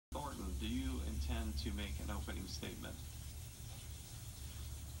intend to make an opening statement?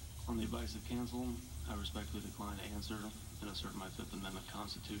 On the advice of counsel, I respectfully decline to answer and assert my Fifth Amendment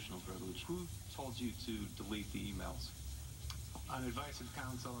constitutional privilege. Who told you to delete the emails? On advice of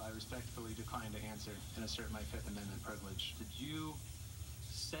counsel, I respectfully decline to answer and assert my Fifth Amendment privilege. Did you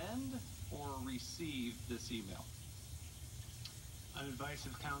send or receive this email? On advice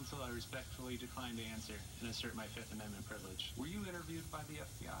of counsel, I respectfully decline to answer and assert my Fifth Amendment privilege. Were you interviewed by the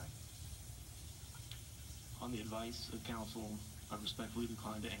FBI? On the advice of counsel, I respectfully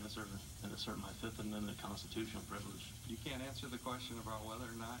decline to answer and assert my Fifth Amendment constitutional privilege. You can't answer the question about whether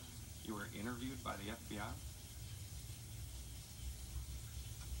or not you were interviewed by the FBI?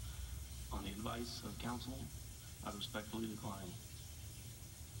 On the advice of counsel, I respectfully decline.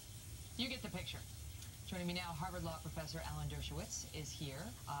 You get the picture. Joining me now, Harvard Law Professor Alan Dershowitz is here.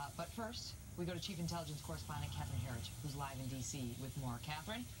 But first, we go to Chief Intelligence Correspondent Catherine Herridge, who's live in D.C. with more.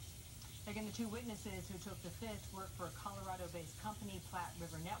 Catherine? Again, the two witnesses who took the fifth work for a Colorado-based company, Platt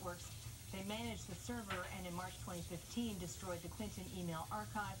River Networks. They managed the server and in March 2015 destroyed the Clinton email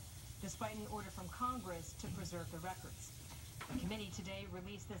archive, despite an order from Congress to preserve the records. The committee today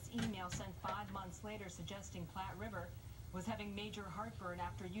released this email sent 5 months later suggesting Platt River was having major heartburn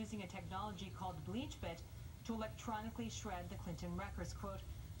after using a technology called Bleachbit to electronically shred the Clinton records. Quote,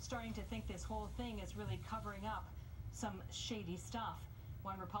 starting to think this whole thing is really covering up some shady stuff.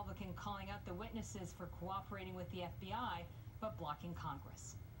 One Republican calling out the witnesses for cooperating with the FBI, but blocking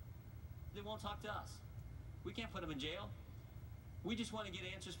Congress. They won't talk to us. We can't put them in jail. We just want to get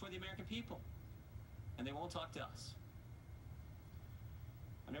answers for the American people. And they won't talk to us.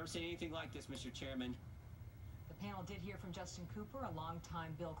 I've never seen anything like this, Mr. Chairman. The panel did hear from Justin Cooper, a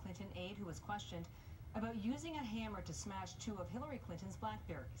longtime Bill Clinton aide who was questioned about using a hammer to smash 2 of Hillary Clinton's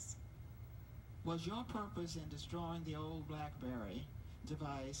Blackberries. Was your purpose in destroying the old Blackberry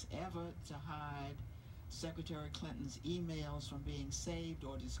device ever to hide Secretary Clinton's emails from being saved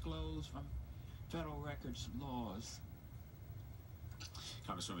or disclosed from federal records laws?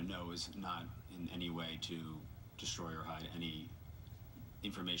 Congresswoman, no, it was not in any way to destroy or hide any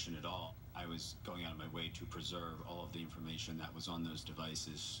information at all. I was going out of my way to preserve all of the information that was on those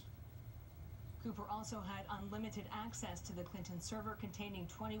devices. Cooper also had unlimited access to the Clinton server containing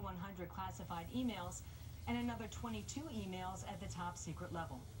 2,100 classified emails and another 22 emails at the top secret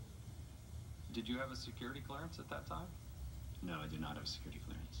level. Did you have a security clearance at that time? No, I did not have a security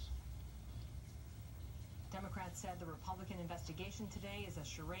clearance. Democrats said the Republican investigation today is a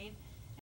charade